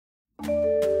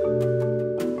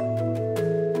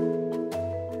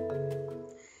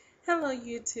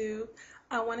YouTube.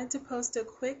 I wanted to post a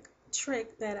quick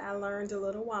trick that I learned a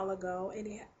little while ago.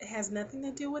 It has nothing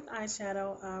to do with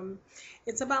eyeshadow.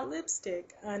 It's about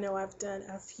lipstick. I know I've done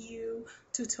a few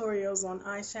tutorials on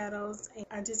eyeshadows, and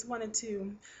I just wanted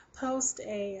to post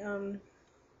a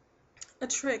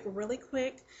trick really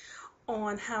quick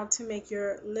on how to make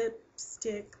your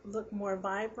lipstick look more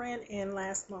vibrant and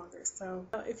last longer. So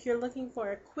if you're looking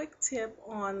for a quick tip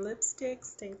on lipstick,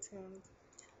 stay tuned.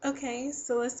 Okay,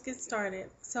 so let's get started.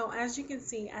 So as you can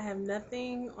see, I have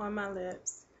nothing on my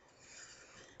lips.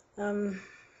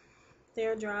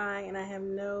 They're dry and I have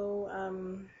no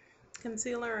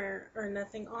concealer or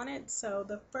nothing on it. So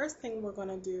the first thing we're going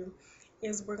to do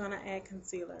is we're going to add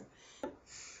concealer.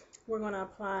 We're going to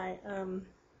apply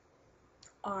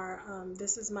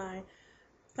this is my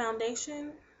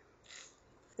foundation.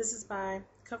 This is by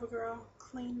CoverGirl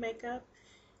Clean Makeup.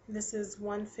 This is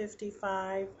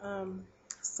 155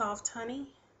 Soft Honey.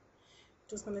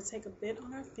 Just going to take a bit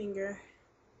on our finger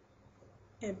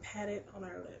and pat it on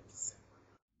our lips.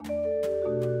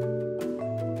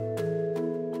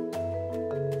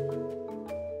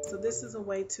 So this is a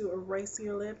way to erase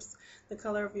your lips, the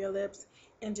color of your lips,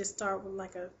 and just start with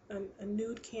like a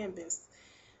nude canvas,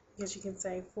 I guess you can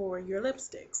say, for your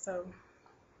lipstick. So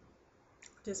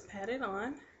just pat it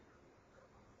on.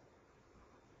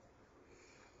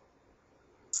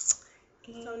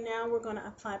 So now we're going to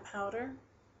apply powder.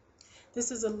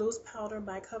 This is a loose powder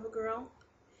by CoverGirl,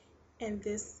 and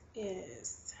this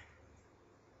is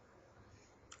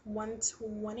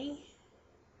 120,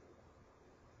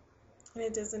 and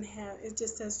it doesn't have, it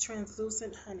just says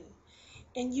translucent honey.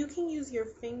 And you can use your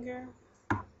finger.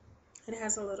 It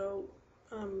has a little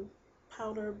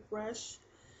powder brush.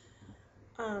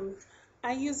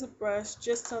 I use a brush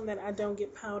just so that I don't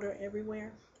get powder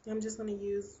everywhere. I'm just going to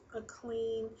use a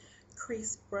clean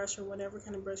crease brush or whatever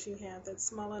kind of brush you have that's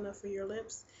small enough for your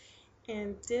lips,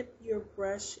 and dip your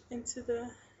brush into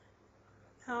the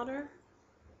powder,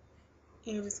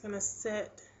 and you're just going to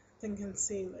set the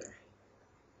concealer.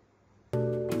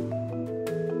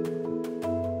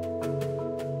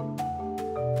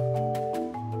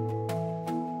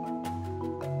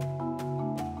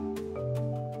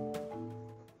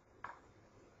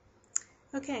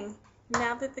 Okay,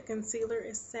 now that the concealer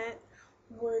is set,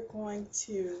 we're going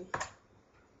to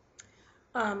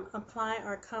apply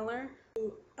our color.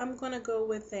 I'm going to go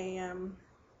with a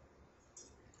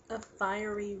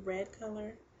fiery red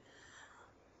color.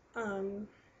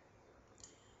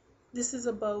 This is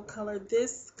a bold color.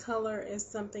 This color is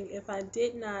something, if I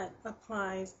did not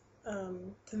apply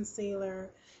concealer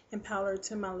and powder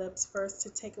to my lips first to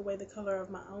take away the color of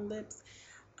my own lips,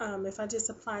 if I just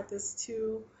applied this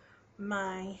to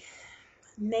my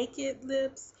naked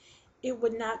lips, it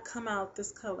would not come out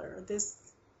this color, this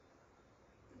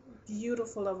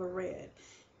beautiful of a red.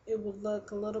 It would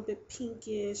look a little bit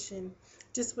pinkish and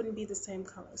just wouldn't be the same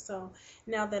color. So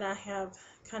now that I have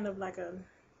kind of like a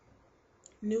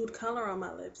nude color on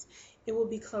my lips, it will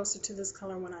be closer to this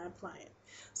color when I apply it.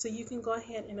 So you can go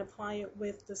ahead and apply it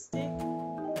with the stick.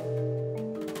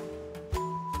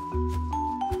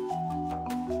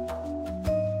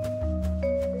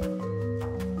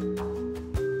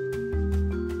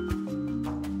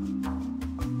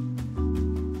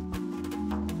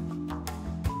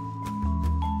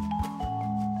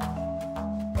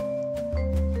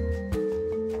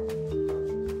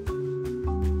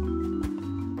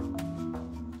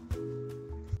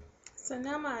 So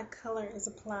now my color is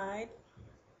applied.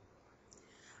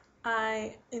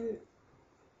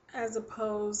 As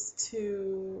opposed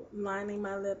to lining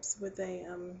my lips with a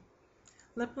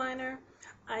lip liner,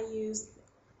 I use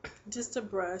just a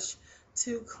brush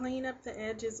to clean up the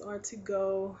edges, or to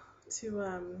go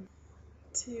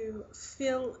to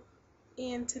fill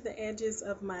into the edges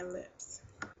of my lips.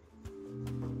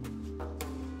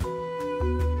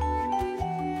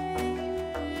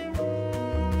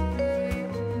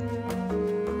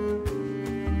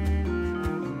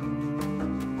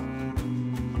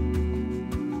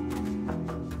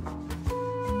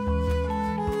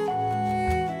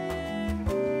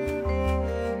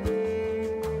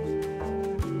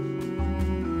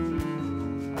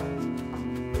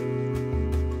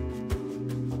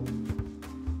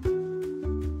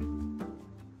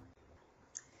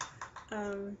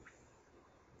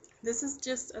 This is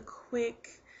just a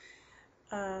quick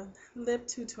lip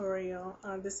tutorial.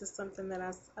 This is something that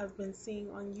I've been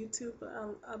seeing on YouTube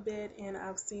a bit, and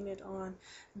I've seen it on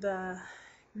the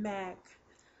MAC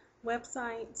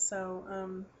website.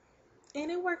 So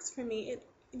and it works for me.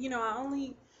 I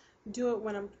only do it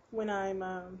when I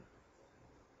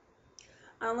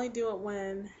only do it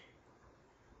when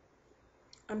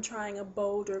I'm trying a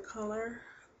bolder color.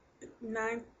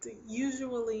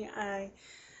 Usually I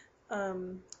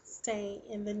stay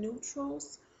in the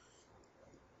neutrals,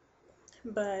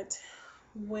 but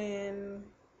when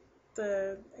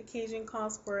the occasion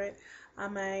calls for it, I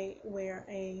might wear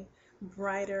a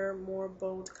brighter, more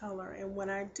bold color. And when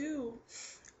I do,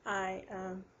 I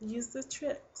use this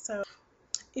trick. So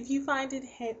if you find it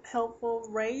helpful,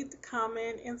 rate,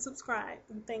 comment, and subscribe.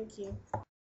 And thank you.